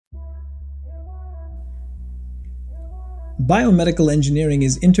Biomedical engineering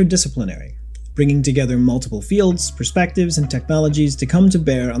is interdisciplinary, bringing together multiple fields, perspectives, and technologies to come to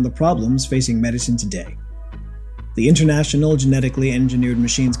bear on the problems facing medicine today. The International Genetically Engineered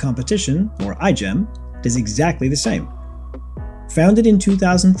Machines Competition, or iGEM, does exactly the same. Founded in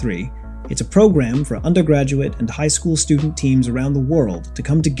 2003, it's a program for undergraduate and high school student teams around the world to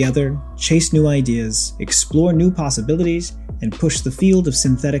come together, chase new ideas, explore new possibilities, and push the field of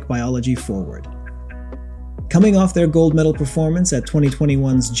synthetic biology forward. Coming off their gold medal performance at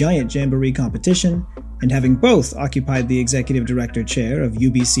 2021's Giant Jamboree competition, and having both occupied the executive director chair of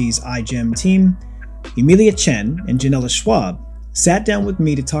UBC's iGEM team, Emilia Chen and Janella Schwab sat down with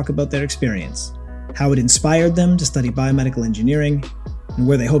me to talk about their experience, how it inspired them to study biomedical engineering, and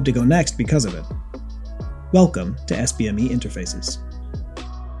where they hope to go next because of it. Welcome to SBME Interfaces.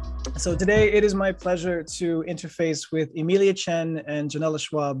 So today it is my pleasure to interface with Emilia Chen and Janella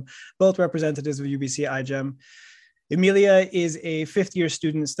Schwab, both representatives of UBC iGEM. Emilia is a fifth-year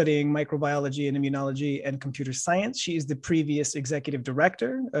student studying microbiology and immunology and computer science. She is the previous executive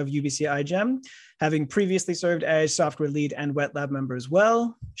director of UBC iGEM, having previously served as software lead and wet lab member as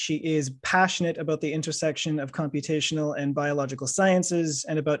well. She is passionate about the intersection of computational and biological sciences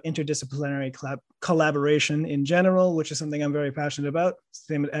and about interdisciplinary collaboration in general, which is something I'm very passionate about,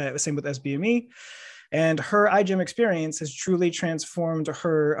 same with SBME. And her iGEM experience has truly transformed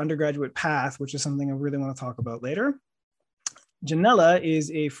her undergraduate path, which is something I really want to talk about later. Janella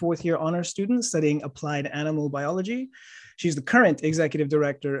is a fourth-year honors student studying applied animal biology. She's the current executive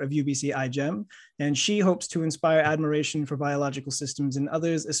director of UBC iGEM, and she hopes to inspire admiration for biological systems in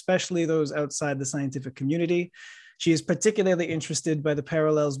others, especially those outside the scientific community. She is particularly interested by the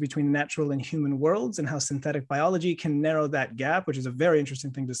parallels between the natural and human worlds and how synthetic biology can narrow that gap, which is a very interesting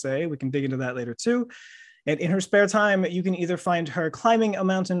thing to say. We can dig into that later too. And in her spare time, you can either find her climbing a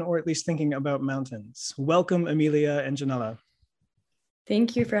mountain or at least thinking about mountains. Welcome, Emilia and Janella.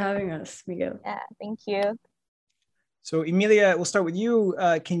 Thank you for having us, Miguel. Yeah, thank you. So Emilia, we'll start with you.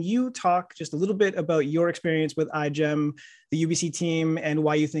 Can you talk just a little bit about your experience with iGEM, the UBC team, and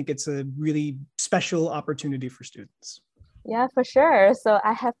why you think it's a really special opportunity for students? Yeah, for sure. So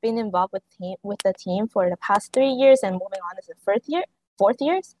I have been involved with the team for the past 3 years and moving on to the fourth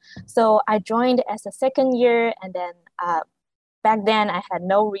years. So I joined as a second year, and then back then I had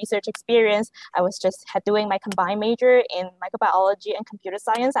no research experience. I was just doing my combined major in microbiology and computer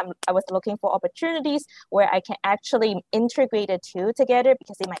science. I was looking for opportunities where I can actually integrate the two together,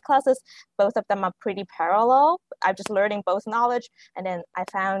 because in my classes, both of them are pretty parallel. I'm just learning both knowledge. And then I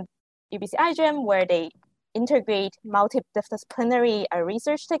found UBC iGEM, where they integrate multidisciplinary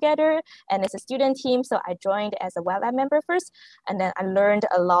research together, and it's a student team. So I joined as a wet lab member first, and then I learned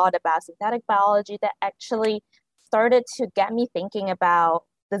a lot about synthetic biology that actually started to get me thinking about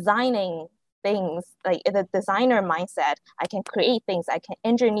designing things, like in the designer mindset. I can create things, I can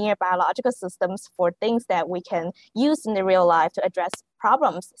engineer biological systems for things that we can use in the real life to address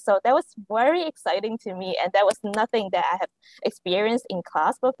problems. So that was very exciting to me, and that was nothing that I have experienced in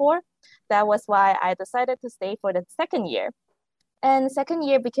class before. That was why I decided to stay for the second year. And second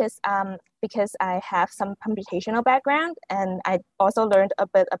year, because I have some computational background, and I also learned a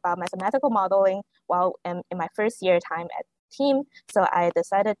bit about mathematical modeling while in my first year time at team. So I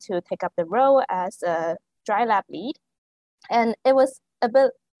decided to take up the role as a dry lab lead. And it was a bit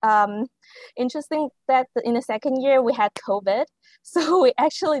interesting that in the second year we had COVID. So we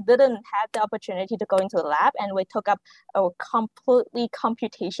actually didn't have the opportunity to go into the lab, and we took up a completely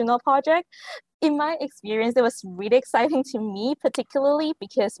computational project. In my experience, it was really exciting to me, particularly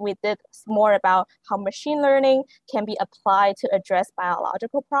because we did more about how machine learning can be applied to address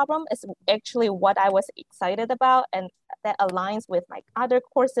biological problems. It's actually what I was excited about, and that aligns with my other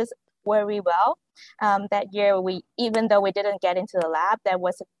courses very well. That year, even though we didn't get into the lab, that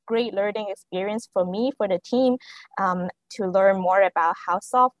was a great learning experience for me, for the team, to learn more about how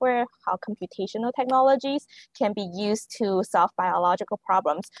software, how computational technologies can be used to solve biological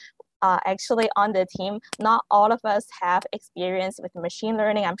problems. Actually, on the team, not all of us have experience with machine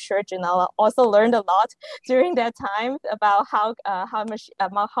learning. I'm sure Janella also learned a lot during that time about how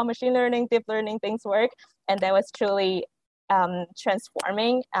machine learning, deep learning things work, and that was truly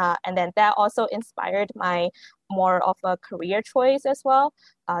transforming. And then that also inspired my more of a career choice as well,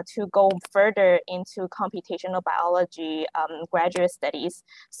 to go further into computational biology graduate studies.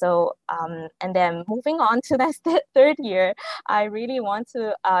 So, and then moving on to that third year, I really want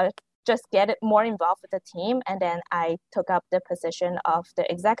to just get more involved with the team. And then I took up the position of the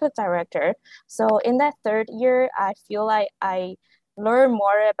executive director. So in that third year, I feel like I learned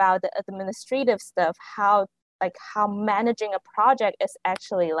more about the administrative stuff, how like how managing a project is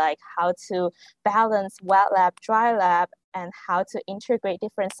actually like how to balance wet lab, dry lab, and how to integrate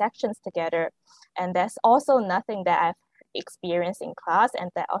different sections together. And that's also nothing that I've experienced in class,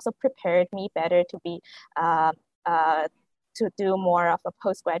 and that also prepared me better to be to do more of a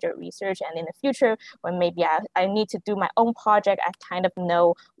postgraduate research. And in the future, when maybe I need to do my own project, I kind of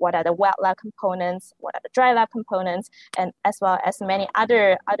know what are the wet lab components, what are the dry lab components, and as well as many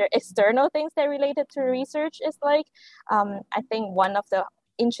other external things that related to research is like, I think one of the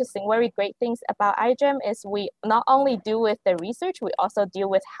interesting, very great things about iGEM is we not only deal with the research, we also deal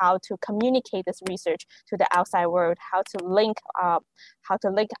with how to communicate this research to the outside world, how to link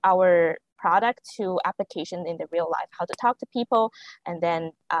our product to application in the real life, how to talk to people. And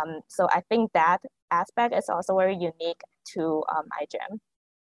then, so I think that aspect is also very unique to iGEM.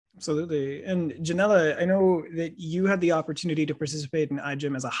 Absolutely. And Janella, I know that you had the opportunity to participate in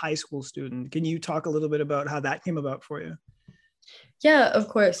iGEM as a high school student. Can you talk a little bit about how that came about for you? Yeah, of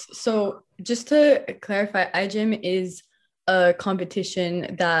course. So just to clarify, iGEM is a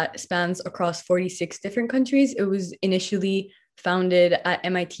competition that spans across 46 different countries. It was initially founded at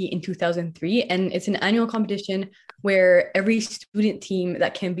MIT in 2003, and it's an annual competition where every student team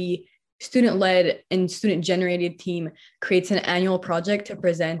that can be student-led and student-generated team creates an annual project to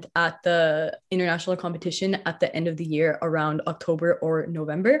present at the international competition at the end of the year around October or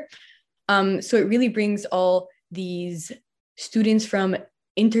November. So it really brings all these students from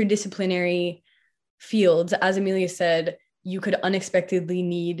interdisciplinary fields. As Amelia said, you could unexpectedly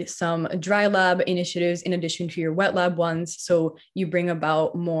need some dry lab initiatives in addition to your wet lab ones. So you bring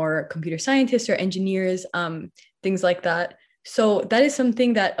about more computer scientists or engineers, things like that. So that is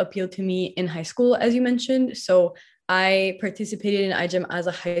something that appealed to me in high school, as you mentioned. So I participated in iGEM as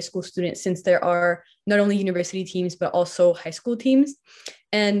a high school student, since there are not only university teams, but also high school teams.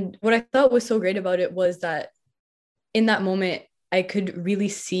 And what I thought was so great about it was that in that moment, I could really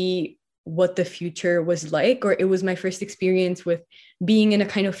see what the future was like, or it was my first experience with being in a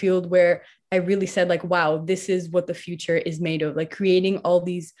kind of field where I really said like, wow, this is what the future is made of, like creating all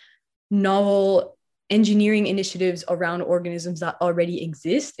these novel engineering initiatives around organisms that already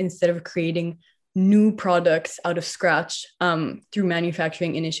exist instead of creating new products out of scratch through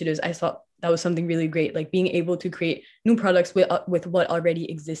manufacturing initiatives. I thought that was something really great, like being able to create new products with what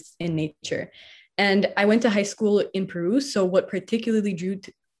already exists in nature. And I went to high school in Peru. So what particularly drew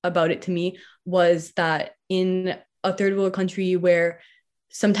about it to me was that in a third world country where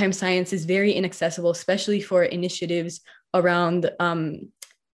sometimes science is very inaccessible, especially for initiatives around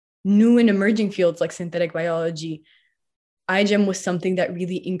new and emerging fields like synthetic biology, iGEM was something that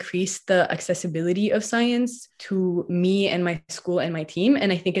really increased the accessibility of science to me and my school and my team.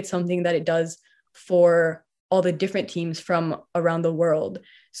 And I think it's something that it does for all the different teams from around the world.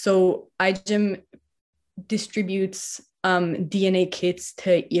 So iGEM distributes DNA kits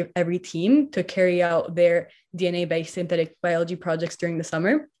to every team to carry out their DNA-based synthetic biology projects during the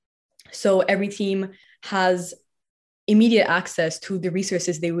summer. So every team has immediate access to the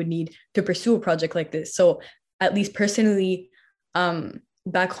resources they would need to pursue a project like this. So at least personally,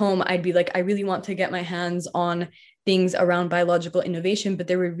 back home, I'd be like, I really want to get my hands on things around biological innovation, but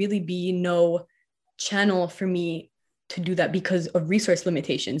there would really be no channel for me to do that because of resource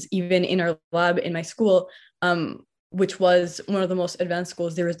limitations. Even in our lab in my school, which was one of the most advanced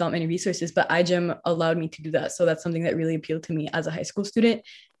schools, there was not many resources, but iGEM allowed me to do that. So that's something that really appealed to me as a high school student,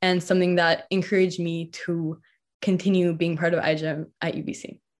 and something that encouraged me to continue being part of iGEM at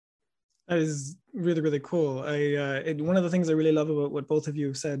UBC. That is really, really cool. One of the things I really love about what both of you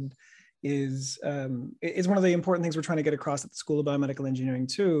have said is it's one of the important things we're trying to get across at the School of Biomedical Engineering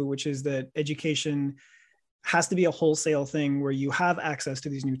too, which is that education has to be a wholesale thing where you have access to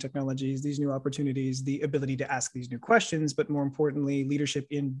these new technologies, these new opportunities, the ability to ask these new questions, but more importantly, leadership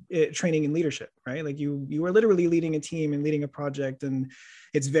in training in leadership, right? Like you are literally leading a team and leading a project, and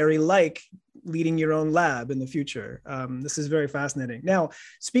it's very like leading your own lab in the future. This is very fascinating. Now,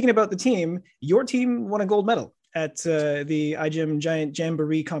 speaking about the team, your team won a gold medal at the iGEM Giant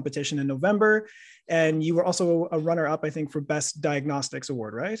Jamboree competition in November, and you were also a runner-up, I think, for Best Diagnostics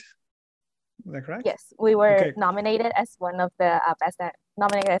Award, right? Is that correct? Yes, we were nominated as one of the best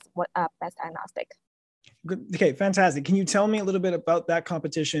diagnostic. Good. Okay, fantastic. Can you tell me a little bit about that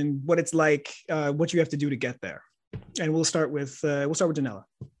competition, what it's like, what you have to do to get there? And we'll start with Janella.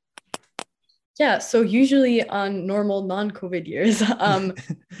 Yeah, so usually on normal non-COVID years,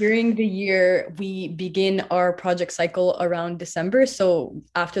 during the year, we begin our project cycle around December. So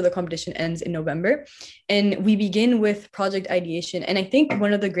after the competition ends in November, and we begin with project ideation. And I think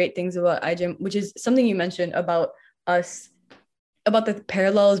one of the great things about iGEM, which is something you mentioned about us, about the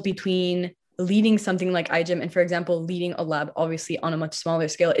parallels between leading something like iGEM, and for example, leading a lab, obviously on a much smaller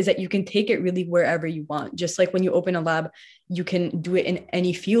scale, is that you can take it really wherever you want. Just like when you open a lab, you can do it in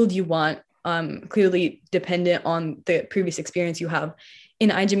any field you want, clearly dependent on the previous experience you have. In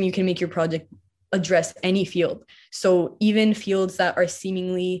iGEM, you can make your project address any field. So even fields that are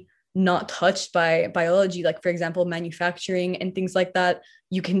seemingly not touched by biology, like for example, manufacturing and things like that,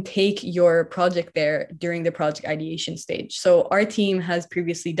 you can take your project there during the project ideation stage. So our team has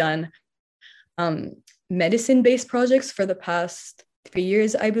previously done medicine-based projects for the past 3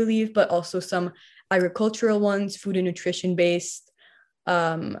 years, I believe, but also some agricultural ones, food and nutrition-based,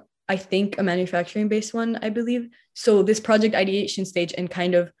 I think a manufacturing-based one, I believe. So this project ideation stage and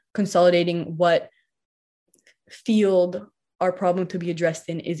kind of consolidating what field our problem to be addressed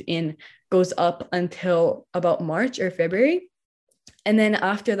in is in goes up until about March or February. And then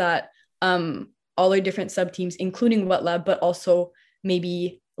after that, all our different sub-teams, including wet lab, but also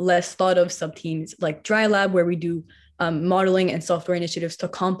maybe less thought of sub-teams like dry lab, where we do modeling and software initiatives to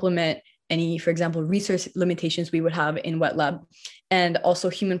complement any, for example, resource limitations we would have in wet lab. And also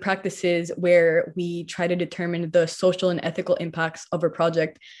human practices, where we try to determine the social and ethical impacts of a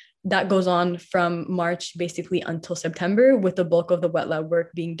project. That goes on from March basically until September, with the bulk of the wet lab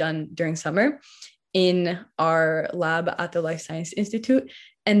work being done during summer in our lab at the Life Science Institute.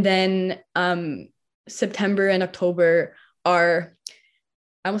 And then September and October are,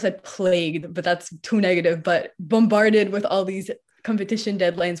 I almost said plagued, but that's too negative, but bombarded with all these competition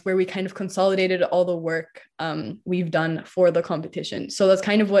deadlines, where we kind of consolidated all the work we've done for the competition. So that's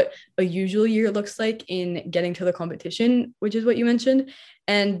kind of what a usual year looks like in getting to the competition, which is what you mentioned.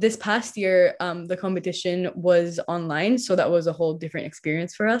 And this past year, the competition was online, so that was a whole different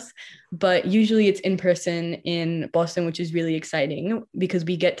experience for us. But usually it's in person in Boston, which is really exciting because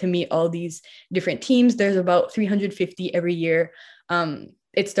we get to meet all these different teams. There's about 350 every year.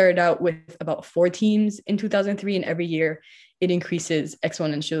 It started out with about 4 teams in 2003, and every year it increases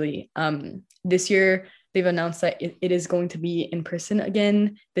exponentially. This year, they've announced that it is going to be in person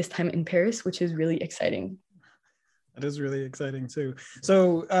again, this time in Paris, which is really exciting. That is really exciting too.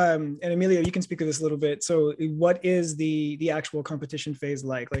 So, and Emilia, you can speak to this a little bit. So what is the actual competition phase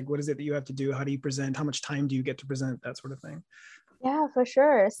like? Like, what is it that you have to do? How do you present? How much time do you get to present? That sort of thing. Yeah, for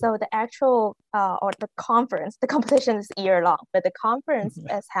sure. So the actual or the conference, the competition is year long, but the conference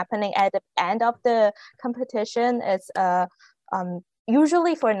is happening at the end of the competition. It's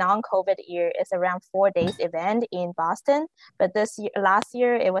usually for non-COVID year, it's around 4 days event in Boston. But this year, last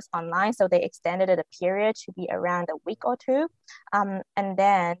year it was online, so they extended the period to be around a week or two. And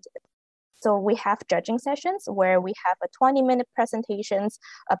then so we have judging sessions where we have a 20-minute presentations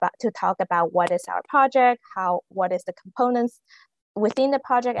to talk about what is our project, what is the components within the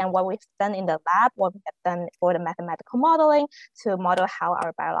project, and what we've done in the lab, what we have done for the mathematical modeling to model how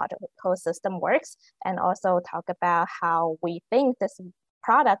our biological system works, and also talk about how we think this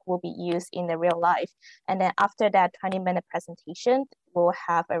product will be used in the real life. And then after that 20-minute presentation, we'll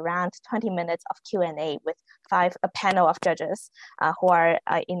have around 20 minutes of Q&A with a panel of judges who are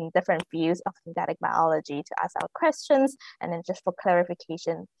in different views of synthetic biology to ask our questions, and then just for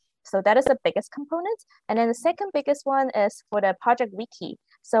clarification. So that is the biggest component. And then the second biggest one is for the project wiki.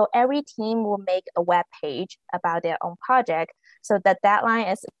 So every team will make a web page about their own project. So the deadline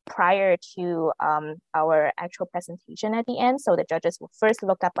is prior to our actual presentation at the end. So the judges will first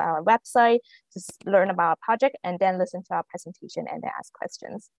look up our website to learn about our project, and then listen to our presentation and then ask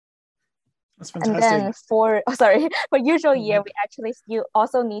questions. That's fantastic. And then for usual year, we actually still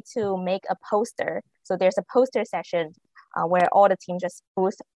also need to make a poster. So there's a poster session where all the teams just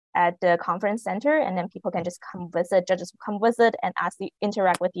booth at the conference center, and then people can just judges come visit and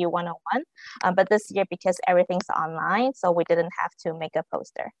interact with you one-on-one. But this year, because everything's online, so we didn't have to make a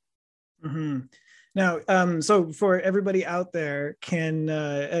poster. Mm-hmm. Now, so for everybody out there, can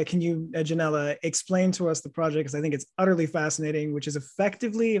you, Janella, explain to us the project? Because I think it's utterly fascinating, which is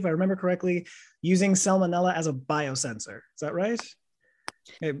effectively, if I remember correctly, using salmonella as a biosensor. Is that right?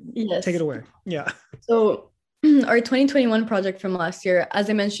 Okay, yes. Take it away. Yeah. So our 2021 project from last year, as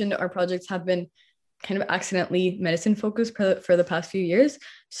I mentioned, our projects have been kind of accidentally medicine focused for the past few years.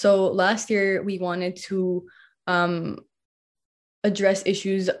 So last year we wanted to address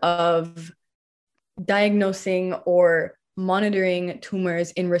issues of diagnosing or monitoring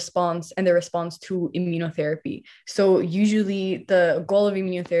tumors in response and the response to immunotherapy. So usually the goal of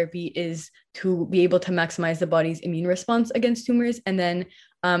immunotherapy is to be able to maximize the body's immune response against tumors. And then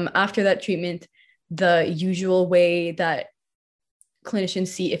after that treatment, the usual way that clinicians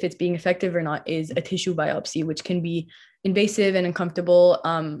see if it's being effective or not is a tissue biopsy, which can be invasive and uncomfortable.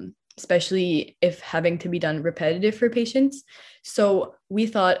 especially if having to be done repetitive for patients. So we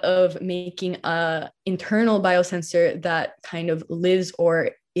thought of making a internal biosensor that kind of lives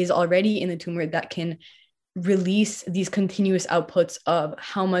or is already in the tumor that can release these continuous outputs of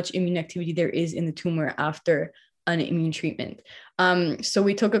how much immune activity there is in the tumor after an immune treatment. So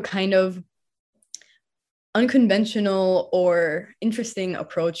we took a kind of unconventional or interesting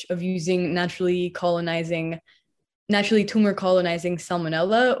approach of using naturally tumor colonizing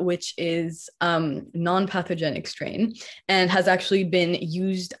Salmonella, which is non-pathogenic strain, and has actually been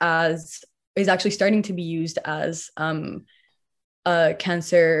used as, is actually starting to be used as a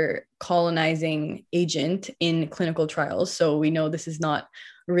cancer colonizing agent in clinical trials. So we know this is not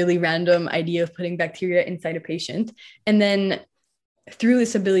a really random idea of putting bacteria inside a patient. And then through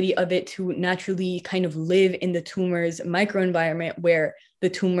this ability of it to naturally kind of live in the tumor's microenvironment where the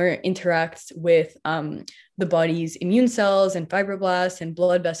tumor interacts with the body's immune cells and fibroblasts and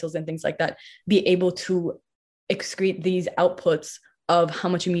blood vessels and things like that, be able to excrete these outputs of how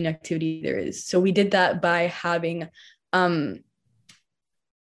much immune activity there is. So we did that by having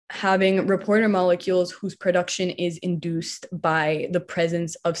reporter molecules whose production is induced by the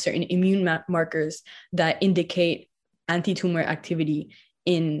presence of certain immune markers that indicate anti-tumor activity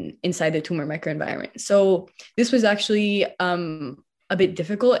inside the tumor microenvironment. So this was actually a bit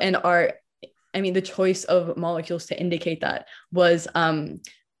difficult, and the choice of molecules to indicate that was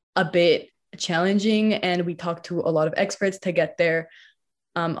a bit challenging, and we talked to a lot of experts to get their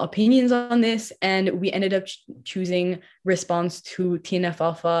opinions on this, and we ended up choosing response to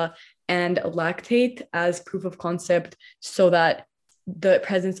TNF-alpha and lactate as proof of concept, so that the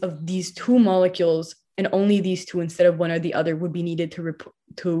presence of these two molecules, and only these two instead of one or the other, would be needed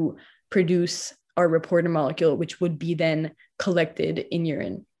to produce our reporter molecule, which would be then collected in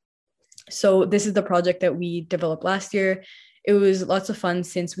urine. So this is the project that we developed last year. It was lots of fun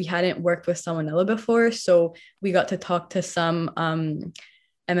since we hadn't worked with Salmonella before. So we got to talk to some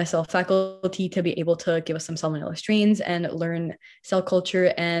MSL faculty to be able to give us some Salmonella strains and learn cell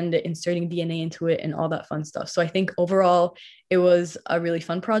culture and inserting DNA into it and all that fun stuff. So I think overall, it was a really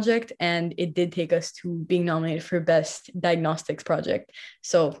fun project, and it did take us to being nominated for Best Diagnostics Project.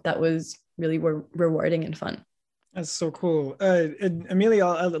 So that was really rewarding and fun. That's so cool. And Amelia,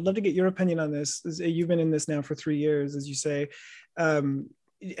 I'd love to get your opinion on this. You've been in this now for 3 years, as you say.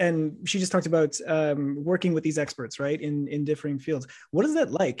 And she just talked about working with these experts, right, in differing fields. What is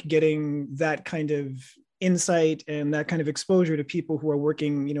that like, getting that kind of insight and that kind of exposure to people who are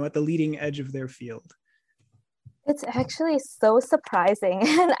working, at the leading edge of their field? It's actually so surprising.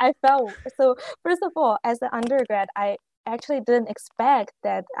 And I felt, so first of all, as an undergrad, I actually didn't expect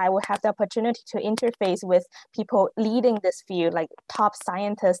that I would have the opportunity to interface with people leading this field, like top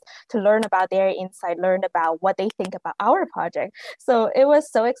scientists, to learn about their insight, learn about what they think about our project. So it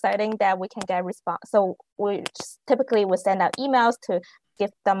was so exciting that we can get response. So we typically would send out emails to give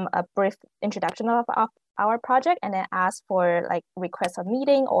them a brief introduction of our project, and then ask for like requests of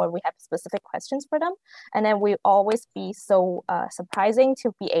meeting, or we have specific questions for them. And then we always be so surprising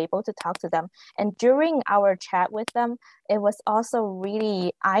to be able to talk to them. And during our chat with them, it was also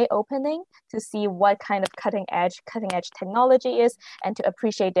really eye-opening to see what kind of cutting edge technology is, and to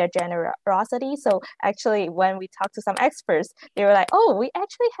appreciate their generosity. So actually, when we talked to some experts, they were like, oh, we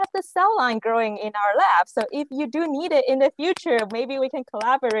actually have the cell line growing in our lab. So if you do need it in the future, maybe we can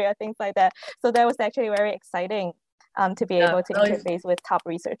collaborate or things like that. So that was actually very exciting to be able to interface with top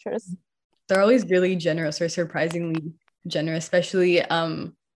researchers. They're always really generous, or surprisingly generous, especially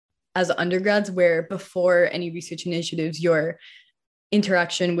as undergrads, where before any research initiatives, your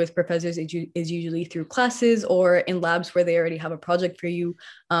interaction with professors is usually through classes or in labs where they already have a project for you.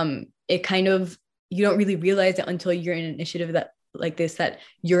 It kind of, you don't really realize it until you're in an initiative like this, that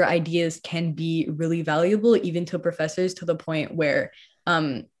your ideas can be really valuable even to professors, to the point where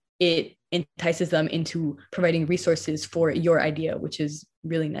it entices them into providing resources for your idea, which is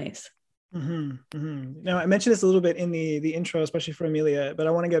really nice. Mm-hmm, mm-hmm. Now, I mentioned this a little bit in the intro, especially for Amelia, but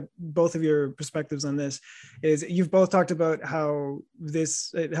I want to get both of your perspectives on this. Is you've both talked about how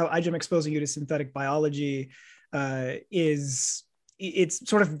iGEM exposing you to synthetic biology it's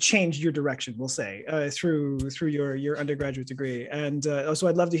sort of changed your direction, we'll say, through your undergraduate degree. And so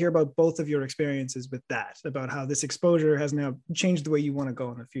I'd love to hear about both of your experiences with that, about how this exposure has now changed the way you want to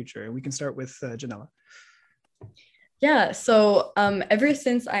go in the future. And we can start with Janella. Yeah, so ever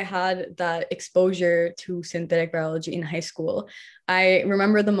since I had that exposure to synthetic biology in high school, I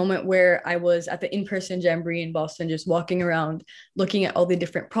remember the moment where I was at the in-person Jamboree in Boston, just walking around, looking at all the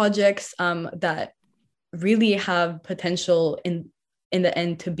different projects that really have potential in the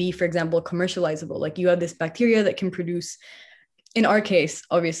end to be, for example, commercializable. Like, you have this bacteria that can produce in our case,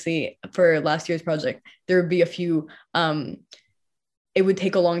 obviously, for last year's project, there would be a few, it would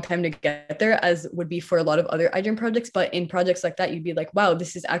take a long time to get there, as would be for a lot of other iGEM projects. But in projects like that, you'd be like, wow,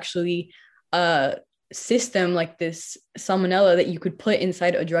 this is actually a system, like this salmonella that you could put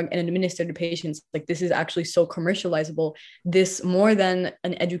inside a drug and administer to patients. Like, this is actually so commercializable. This, more than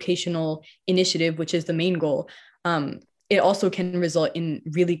an educational initiative, which is the main goal, it also can result in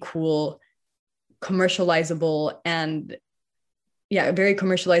really cool commercializable and very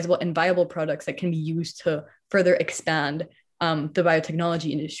commercializable and viable products that can be used to further expand the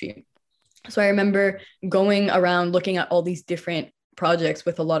biotechnology industry. So I remember going around looking at all these different projects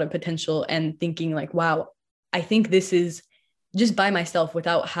with a lot of potential and thinking like, wow, I think this is, just by myself,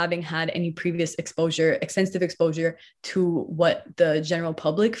 without having had any previous exposure, extensive exposure to what the general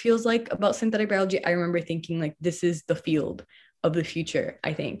public feels like about synthetic biology, I remember thinking like, this is the field of the future,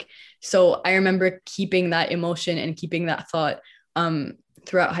 I think. So I remember keeping that emotion and keeping that thought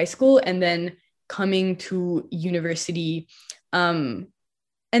throughout high school, and then coming to university, and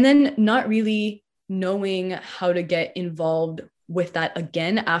then not really knowing how to get involved with that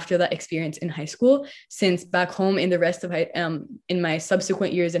again after that experience in high school, since back home in the rest of in my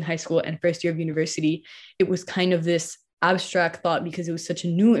subsequent years in high school and first year of university, it was kind of this abstract thought, because it was such a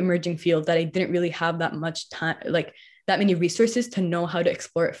new emerging field that I didn't really have that much time, like that many resources to know how to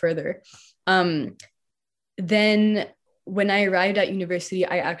explore it further. Then when I arrived at university,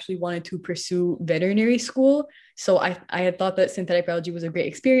 I actually wanted to pursue veterinary school. So I had thought that synthetic biology was a great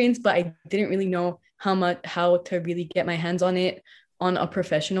experience, but I didn't really know how to really get my hands on it on a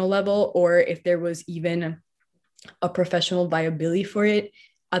professional level, or if there was even a professional viability for it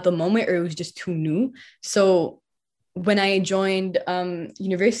at the moment, or it was just too new. So when I joined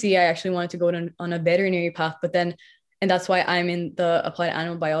university, I actually wanted to go on a veterinary path, and that's why I'm in the applied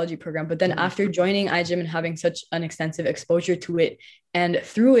animal biology program. But then after joining iGEM and having such an extensive exposure to it, and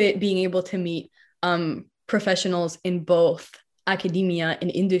through it being able to meet professionals in both academia and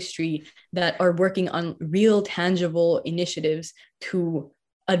industry that are working on real tangible initiatives to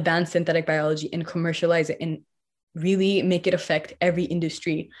advance synthetic biology and commercialize it and really make it affect every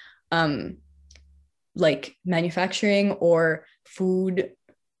industry, like manufacturing or food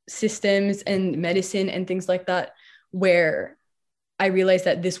systems and medicine and things like that, where I realized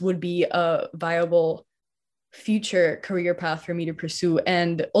that this would be a viable future career path for me to pursue.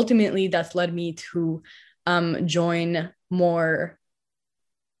 And ultimately that's led me to join more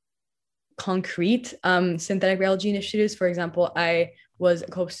concrete synthetic biology initiatives. For example, I was a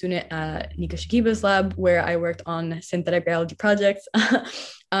co-student at Nika Shakiba's lab, where I worked on synthetic biology projects.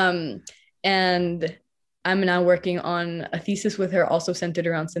 And I'm now working on a thesis with her, also centered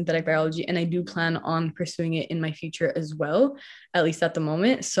around synthetic biology. And I do plan on pursuing it in my future as well, at least at the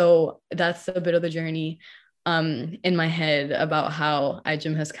moment. So that's a bit of the journey in my head about how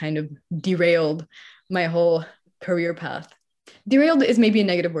iGEM has kind of derailed my whole career path. Derailed is maybe a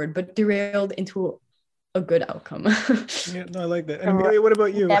negative word, but derailed into a good outcome. Yeah, no, I like that. And Amelia, what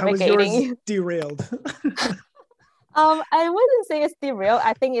about you? How was yours derailed? I wouldn't say it's derailed.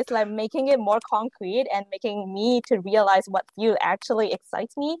 I think it's like making it more concrete and making me to realize what field actually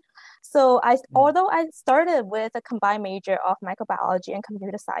excites me. So although I started with a combined major of microbiology and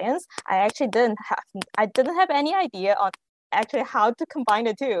computer science, I didn't have any idea on actually how to combine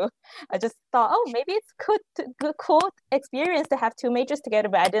the two. I just thought, oh, maybe it's cool experience to have two majors together,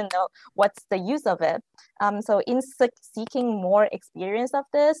 but I didn't know what's the use of it. So in seeking more experience of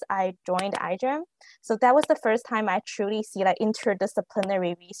this, I joined iGEM. So that was the first time I truly see like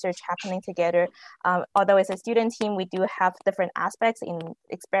interdisciplinary research happening together. Although as a student team, we do have different aspects in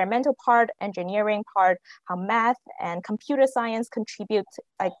experimental part, engineering part, how math and computer science contribute,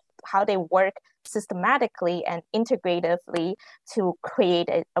 like how they work systematically and integratively to create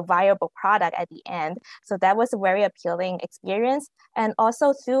a viable product at the end. So that was a very appealing experience. And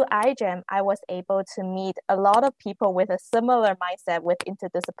also through iGEM, I was able to meet a lot of people with a similar mindset with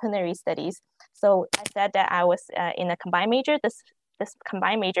interdisciplinary studies. So I said that I was in a combined major. This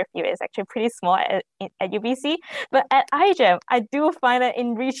combined major field is actually pretty small at UBC, but at iGEM, I do find it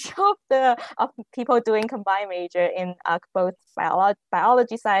in reach of people doing combined major in both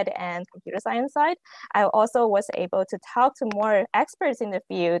biology side and computer science side. I also was able to talk to more experts in the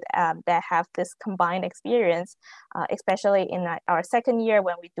field that have this combined experience, especially in our second year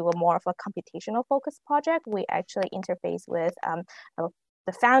when we do a more of a computational focused project. We actually interface with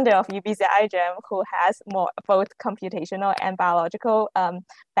the founder of UBC iGEM, who has both computational and biological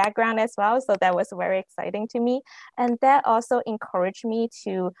background as well. So that was very exciting to me. And that also encouraged me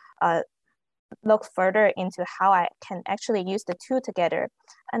to look further into how I can actually use the two together.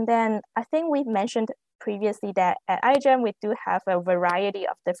 And then I think we've mentioned previously that at iGEM, we do have a variety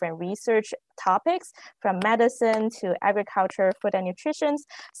of different research topics from medicine to agriculture, food and nutrition.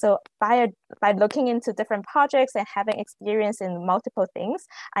 So by looking into different projects and having experience in multiple things,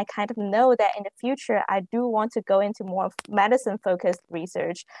 I kind of know that in the future, I do want to go into more medicine-focused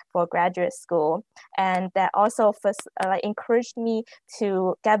research for graduate school. And that also encouraged me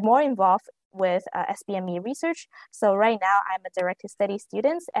to get more involved with SBME research. So right now I'm a directed study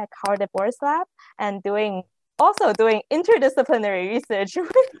student at Carl de Boer's lab and doing interdisciplinary research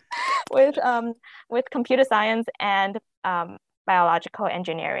with computer science and biological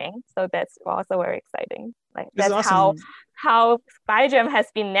engineering. So that's also very exciting. Like that's awesome. how iGEM has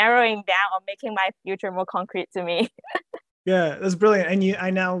been narrowing down or making my future more concrete to me. Yeah, that's brilliant. And I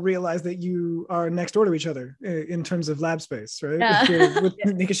now realize that you are next door to each other in terms of lab space, right? Yeah. With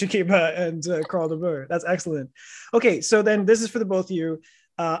Nika Shakiba and Carl de Boer. That's excellent. Okay, so then this is for the both of you.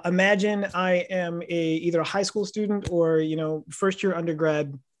 Imagine I am either a high school student or, first year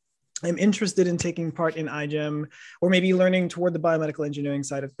undergrad. I'm interested in taking part in iGEM or maybe learning toward the biomedical engineering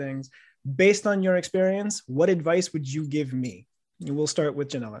side of things. Based on your experience, what advice would you give me? And we'll start with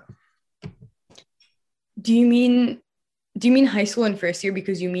Janella. Do you mean high school and first year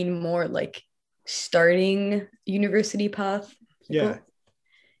because you mean more like starting university path? Yeah.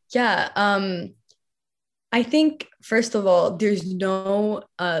 Yeah. I think, first of all, there's no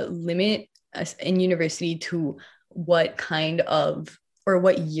limit in university to what kind of or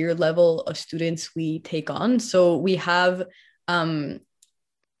what year level of students we take on. So we have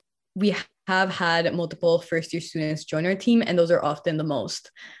had multiple first year students join our team, and those are often the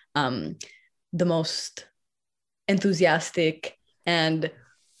most enthusiastic and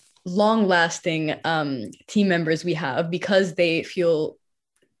long-lasting team members we have because they feel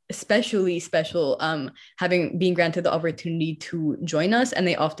especially special being granted the opportunity to join us, and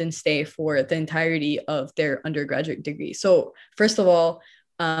they often stay for the entirety of their undergraduate degree. So first of all,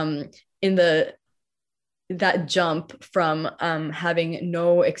 that jump from having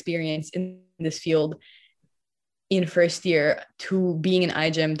no experience in this field in first year to being in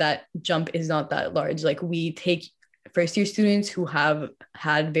iGEM, that jump is not that large. Like we take first year students who have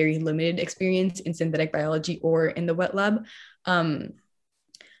had very limited experience in synthetic biology or in the wet lab.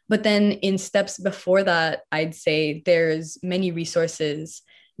 But then in steps before that, I'd say there's many resources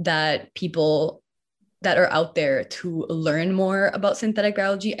that people that are out there to learn more about synthetic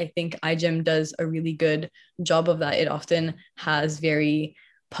biology. I think iGEM does a really good job of that. It often has very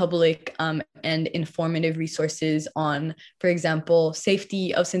public and informative resources on, for example,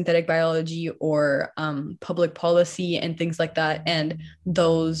 safety of synthetic biology or public policy and things like that. And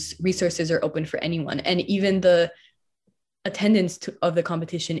those resources are open for anyone. And even the attendance of the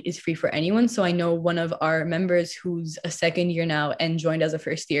competition is free for anyone. So I know one of our members who's a second year now and joined as a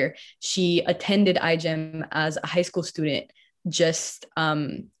first year, she attended iGEM as a high school student, just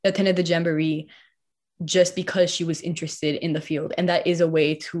attended the Jamboree just because she was interested in the field. And that is a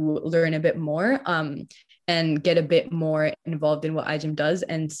way to learn a bit more and get a bit more involved in what iGEM does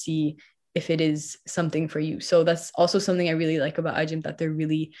and see if it is something for you. So that's also something I really like about iGEM, that they're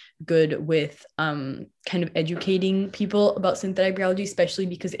really good with kind of educating people about synthetic biology, especially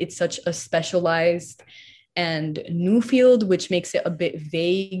because it's such a specialized and new field, which makes it a bit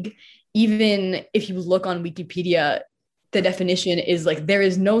vague. Even if you look on Wikipedia, the definition is like, there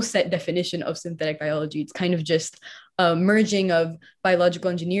is no set definition of synthetic biology. It's kind of just a merging of biological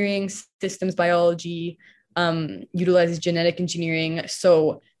engineering, systems biology, utilizes genetic engineering.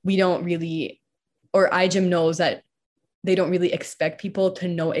 So we don't really, or iGEM knows that they don't really expect people to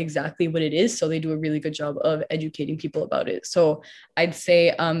know exactly what it is. So they do a really good job of educating people about it. So I'd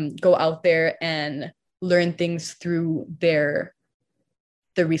say go out there and learn things through the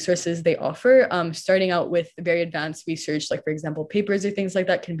resources they offer. Starting out with very advanced research, like for example, papers or things like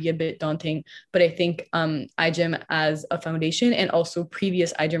that, can be a bit daunting. But I think iGEM as a foundation and also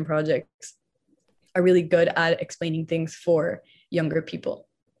previous iGEM projects are really good at explaining things for younger people.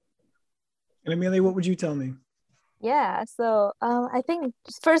 And Amelia, what would you tell me? Yeah, so I think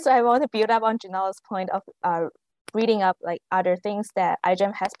first I want to build up on Janella's point of reading up like other things that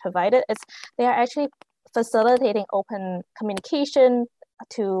iGEM has provided. They are actually facilitating open communication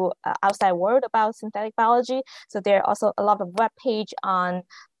to outside world about synthetic biology. So there are also a lot of web page on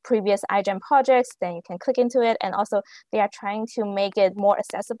previous iGEM projects, then you can click into it. And also they are trying to make it more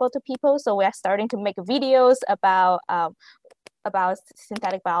accessible to people. So we are starting to make videos about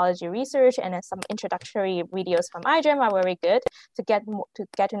synthetic biology research, and then some introductory videos from iGEM are very good to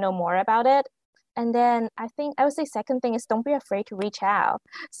get to know more about it. And then I think I would say second thing is don't be afraid to reach out.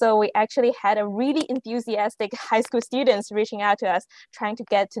 So we actually had a really enthusiastic high school students reaching out to us, trying to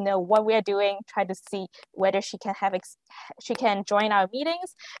get to know what we are doing, try to see whether she can she can join our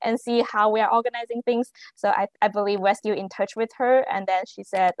meetings and see how we are organizing things. So I believe we're still in touch with her. And then she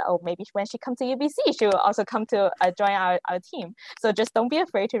said, oh, maybe when she comes to UBC, she will also come to join our team. So just don't be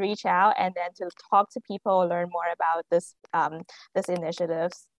afraid to reach out and then to talk to people, learn more about this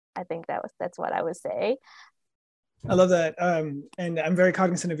initiatives. I think that's what I would say. I love that. And I'm very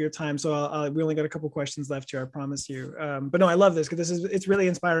cognizant of your time. So we only got a couple questions left here, I promise you. But no, I love this because it's really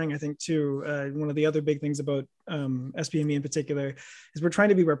inspiring, I think, too. One of the other big things about SBME in particular is we're trying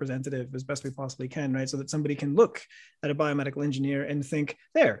to be representative as best we possibly can, right? So that somebody can look at a biomedical engineer and think,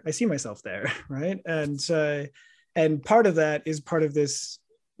 there, I see myself there, right? And part of that is part of this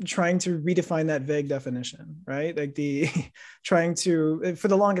trying to redefine that vague definition, right? Like trying to, for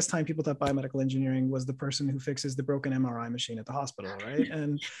the longest time, people thought biomedical engineering was the person who fixes the broken MRI machine at the hospital, right?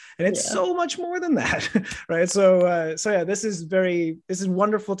 And it's so much more than that, right? So yeah, this is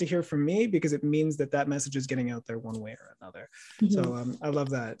wonderful to hear from me because it means that message is getting out there one way or another. Mm-hmm. So I love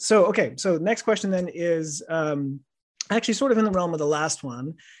that. So, okay. So next question then is actually sort of in the realm of the last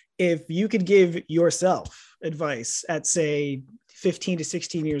one. If you could give yourself advice at, say, 15 to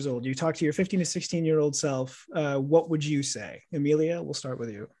 16 years old, you talk to your 15 to 16-year-old self, what would you say? Amelia, we'll start with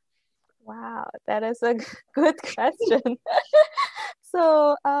you. Wow, that is a good question.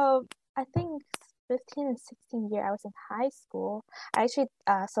 So I think 15 and 16 year, I was in high school.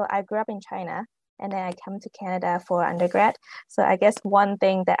 So I grew up in China and then I came to Canada for undergrad. So I guess one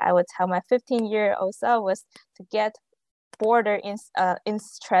thing that I would tell my 15-year-old self was to get broader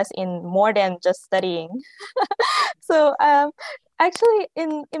interest in more than just studying. So actually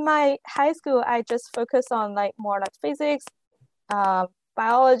in my high school, I just focused on more like physics,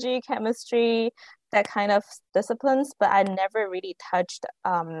 biology, chemistry, that kind of disciplines, but I never really touched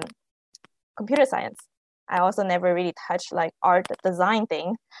computer science. I also never really touched like art design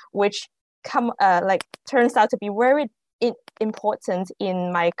thing, which turns out to be very important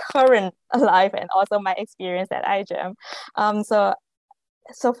in my current life and also my experience at iGEM.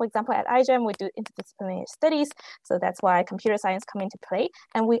 So for example, at iGEM, we do interdisciplinary studies. So that's why computer science come into play.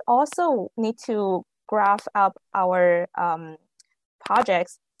 And we also need to graph up our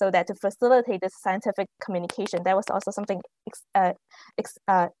projects so that to facilitate this scientific communication. That was also something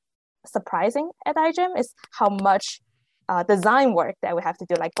surprising at iGEM is how much design work that we have to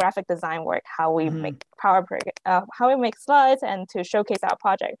do, like graphic design work, how we make how we make slides and to showcase our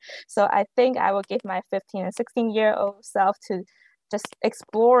project. So I think I will give my 15 and 16-year-old self to just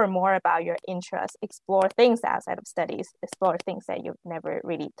explore more about your interests, explore things outside of studies, explore things that you've never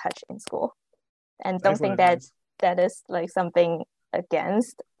really touched in school. And don't think that is like something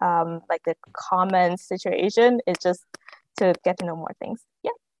against like the common situation. It's just to get to know more things.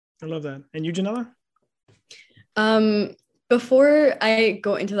 Yeah. I love that. And you, Janella? Before I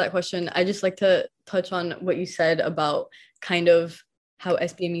go into that question, I just like to touch on what you said about kind of how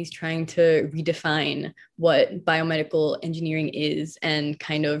SBME is trying to redefine what biomedical engineering is and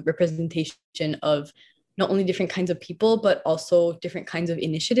kind of representation of not only different kinds of people, but also different kinds of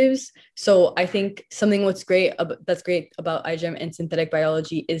initiatives. So I think something that's great about iGEM and synthetic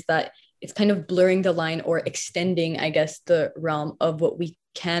biology is that it's kind of blurring the line or extending, I guess, the realm of what we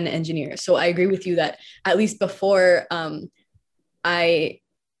can engineer. So I agree with you that at least before I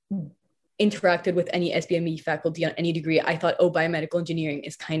interacted with any SBME faculty on any degree, I thought, biomedical engineering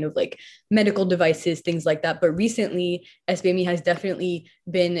is kind of like medical devices, things like that. But recently, SBME has definitely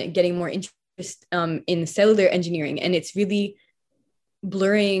been getting more interest in cellular engineering, and it's really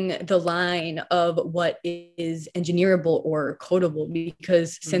blurring the line of what is engineerable or codable,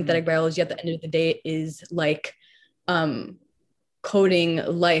 because synthetic biology at the end of the day is like coding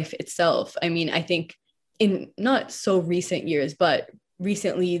life itself. I mean, I think in not so recent years, but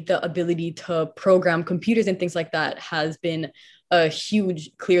recently the ability to program computers and things like that has been a huge,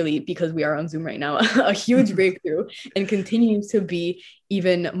 clearly because we are on Zoom right now, a huge breakthrough, and continues to be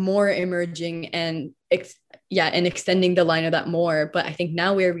even more emerging and extending the line of that more. But I think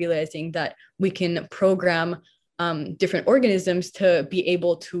now we're realizing that we can program different organisms to be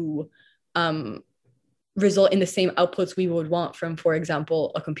able to result in the same outputs we would want from, for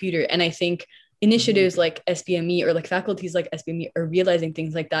example, a computer. And I think initiatives like SBME or like faculties like SBME are realizing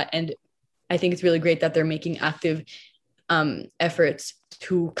things like that. And I think it's really great that they're making active efforts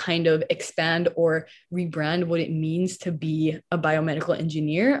to kind of expand or rebrand what it means to be a biomedical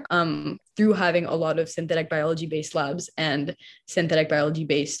engineer through having a lot of synthetic biology based labs and synthetic biology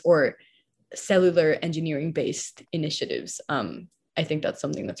based or cellular engineering based initiatives. I think that's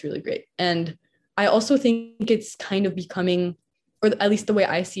something that's really great. And I also think it's kind of becoming, or at least the way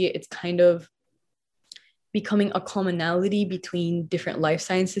I see it, it's kind of becoming a commonality between different life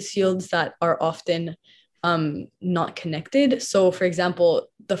sciences fields that are often not connected. So, for example,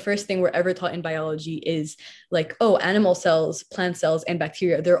 the first thing we're ever taught in biology is like, oh, animal cells, plant cells, and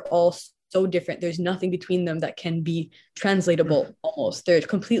bacteria, they're all so different. There's nothing between them that can be translatable almost. They're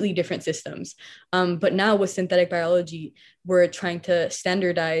completely different systems. But now with synthetic biology, we're trying to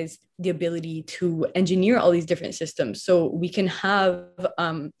standardize the ability to engineer all these different systems. So we can have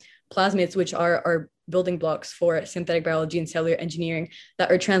plasmids, which are our building blocks for synthetic biology and cellular engineering, that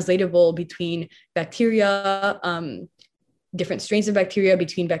are translatable between bacteria, different strains of bacteria,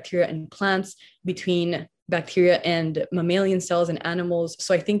 between bacteria and plants, between bacteria and mammalian cells and animals.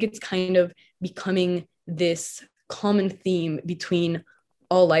 So I think it's kind of becoming this common theme between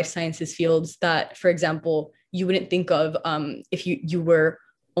all life sciences fields that, for example, you wouldn't think of if you were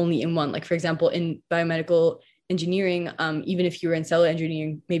only in one. Like, for example, in biomedical engineering, even if you were in cellular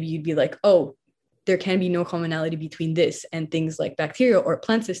engineering, maybe you'd be like, oh, there can be no commonality between this and things like bacteria or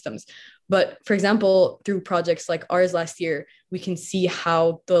plant systems. But for example, through projects like ours last year, we can see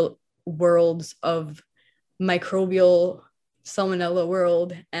how the worlds of microbial salmonella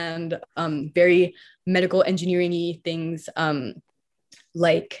world and very medical engineering-y things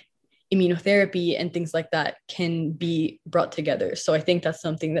like immunotherapy and things like that can be brought together. So I think that's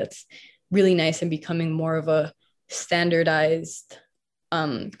something that's really nice and becoming more of a standardized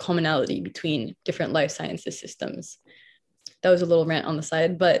commonality between different life sciences systems. That was a little rant on the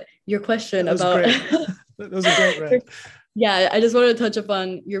side, but your question about that was a great rant. Yeah, I just wanted to touch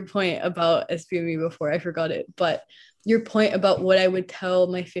upon your point about SPME before I forgot it, but your point about what I would tell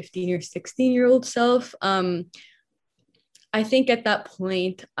my 15 or 16-year-old self. I think at that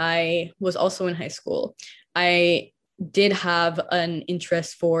point, I was also in high school. I did have an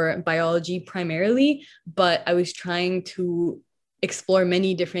interest for biology primarily, but I was trying to explore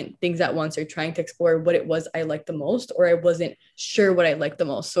many different things at once, or trying to explore what it was I liked the most, or I wasn't sure what I liked the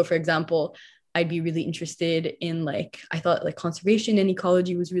most. So for example, I'd be really interested in I thought conservation and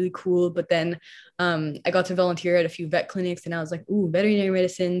ecology was really cool, but then I got to volunteer at a few vet clinics and I was like, ooh, veterinary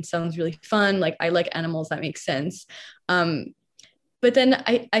medicine sounds really fun. I like animals, that makes sense. But then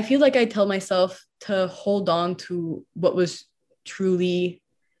I feel like I tell myself to hold on to what was truly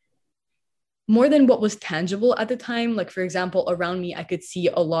more than what was tangible at the time. Like, for example, around me, I could see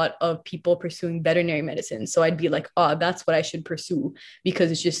a lot of people pursuing veterinary medicine. So I'd be like, oh, that's what I should pursue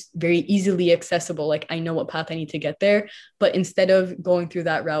because it's just very easily accessible. Like, I know what path I need to get there. But instead of going through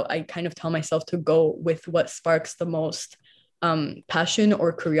that route, I kind of tell myself to go with what sparks the most passion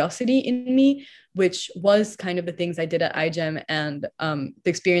or curiosity in me, which was kind of the things I did at iGEM and the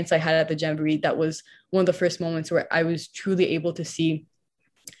experience I had at the Jamboree. That was one of the first moments where I was truly able to see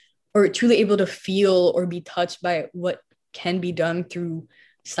or truly able to feel or be touched by what can be done through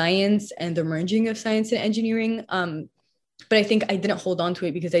science and the merging of science and engineering. But I think I didn't hold on to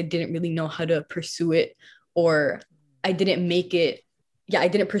it because I didn't really know how to pursue it, or I didn't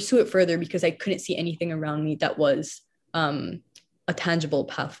pursue it further because I couldn't see anything around me that was a tangible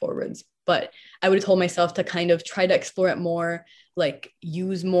path forwards. But I would have told myself to kind of try to explore it more,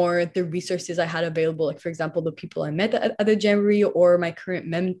 use more the resources I had available. Like, for example, the people I met at the Jamboree, or my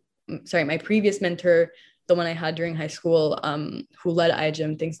my previous mentor, the one I had during high school, who led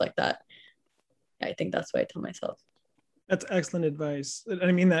iGEM, things like that. I think that's what I tell myself. That's excellent advice.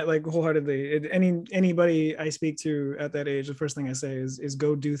 I mean that wholeheartedly. Anybody I speak to at that age, the first thing I say is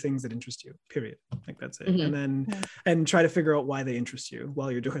go do things that interest you, period. That's it. Mm-hmm. And try to figure out why they interest you while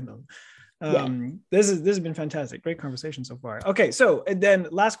you're doing them. This has been fantastic. Great conversation so far. Okay, so and then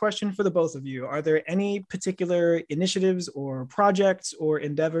last question for the both of you. Are there any particular initiatives or projects or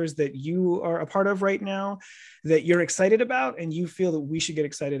endeavors that you are a part of right now that you're excited about and you feel that we should get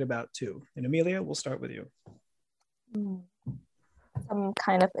excited about too? And Amelia, we'll start with you. Some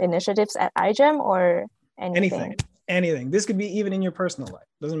kind of initiatives at iGEM or anything. This could be even in your personal life,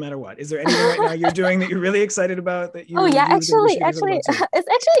 doesn't matter what. Is there anything right now you're doing that you're really excited about that you actually it's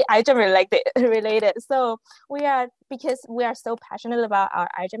actually iGEM related. So because we are so passionate about our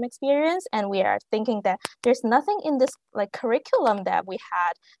iGEM experience, and we are thinking that there's nothing in this curriculum that we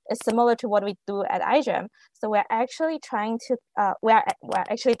had is similar to what we do at iGEM. So we're actually trying to we're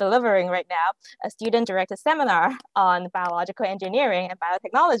actually delivering right now a student-directed seminar on biological engineering and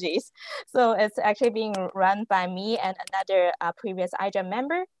biotechnologies. So it's actually being run by me and another previous iGEM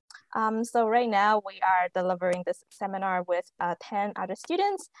member. So right now we are delivering this seminar with 10 other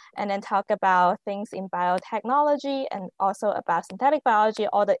students, and then talk about things in biotechnology and also about synthetic biology,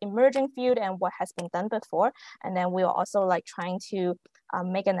 all the emerging field and what has been done before. And then we're also trying to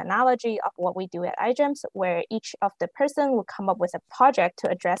make an analogy of what we do at iGEMS, where each of the person will come up with a project to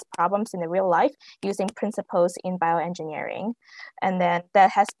address problems in the real life using principles in bioengineering. And then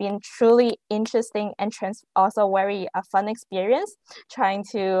that has been truly interesting and also very fun experience, trying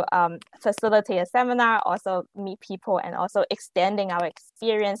to facilitate a seminar, also meet people, and also extending our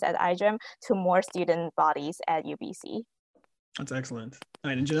experience at iGEM to more student bodies at UBC. That's excellent. All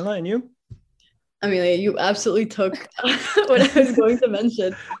right, and Janella, and you? Amelia, you absolutely took what I was going to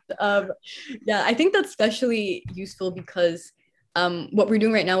mention. Yeah, I think that's especially useful because what we're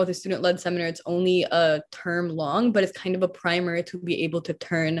doing right now with a student-led seminar, it's only a term long, but it's kind of a primer to be able to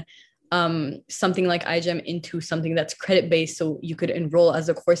turn something like iGEM into something that's credit-based, so you could enroll as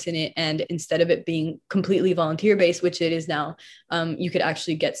a course in it, and instead of it being completely volunteer-based, which it is now, you could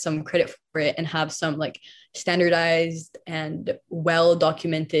actually get some credit for it and have some like standardized and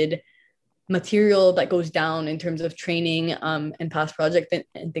well-documented material that goes down in terms of training and past project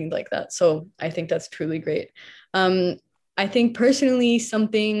and things like that. So I think that's truly great. I think personally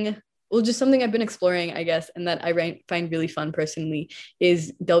something I've been exploring, I guess, and that I find really fun personally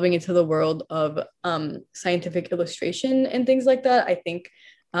is delving into the world of scientific illustration and things like that. I think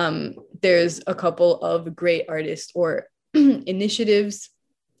there's a couple of great artists or initiatives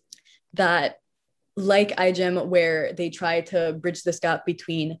that like iGEM, where they try to bridge this gap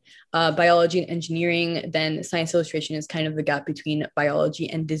between biology and engineering, then Science Illustration is kind of the gap between biology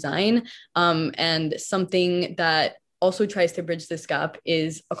and design. And something that also tries to bridge this gap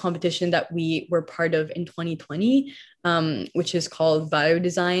is a competition that we were part of in 2020, which is called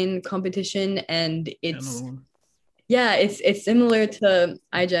Biodesign Competition. And it's similar to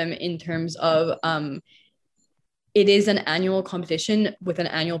iGEM in terms of it is an annual competition with an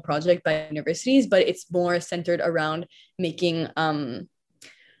annual project by universities, but it's more centered around making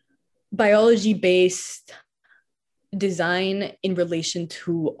biology-based design in relation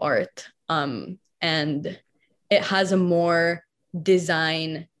to art. And it has a more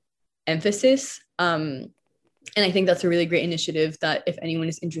design emphasis. And I think that's a really great initiative that if anyone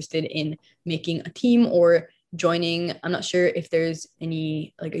is interested in making a team or joining, I'm not sure if there's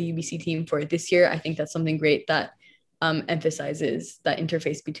any like a UBC team for this year. I think that's something great that emphasizes that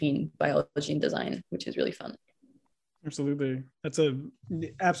interface between biology and design, which is really fun. Absolutely.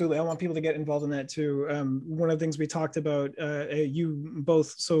 Absolutely. I want people to get involved in that too. One of the things we talked about, you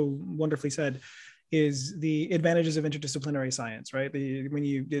both so wonderfully said, is the advantages of interdisciplinary science, right?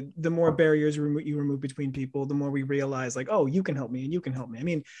 The more barriers you remove between people, the more we realize like, oh, you can help me and you can help me. I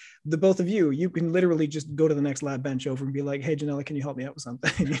mean, the both of you can literally just go to the next lab bench over and be like, hey, Janella, can you help me out with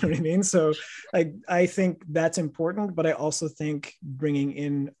something? You know what I mean? So I think that's important, but I also think bringing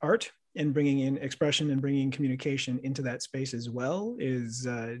in art and bringing in expression and bringing communication into that space as well is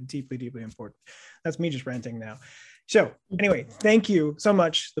deeply, deeply important. That's me just ranting now. So anyway, thank you so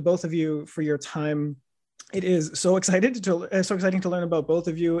much, the both of you, for your time. It is so exciting to learn about both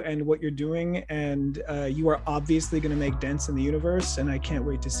of you and what you're doing. And you are obviously going to make dents in the universe, and I can't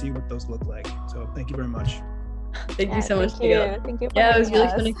wait to see what those look like. So thank you very much. Thank you so much. Thank you. Yeah, it was a really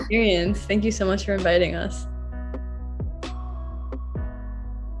fun experience. Thank you so much for inviting us.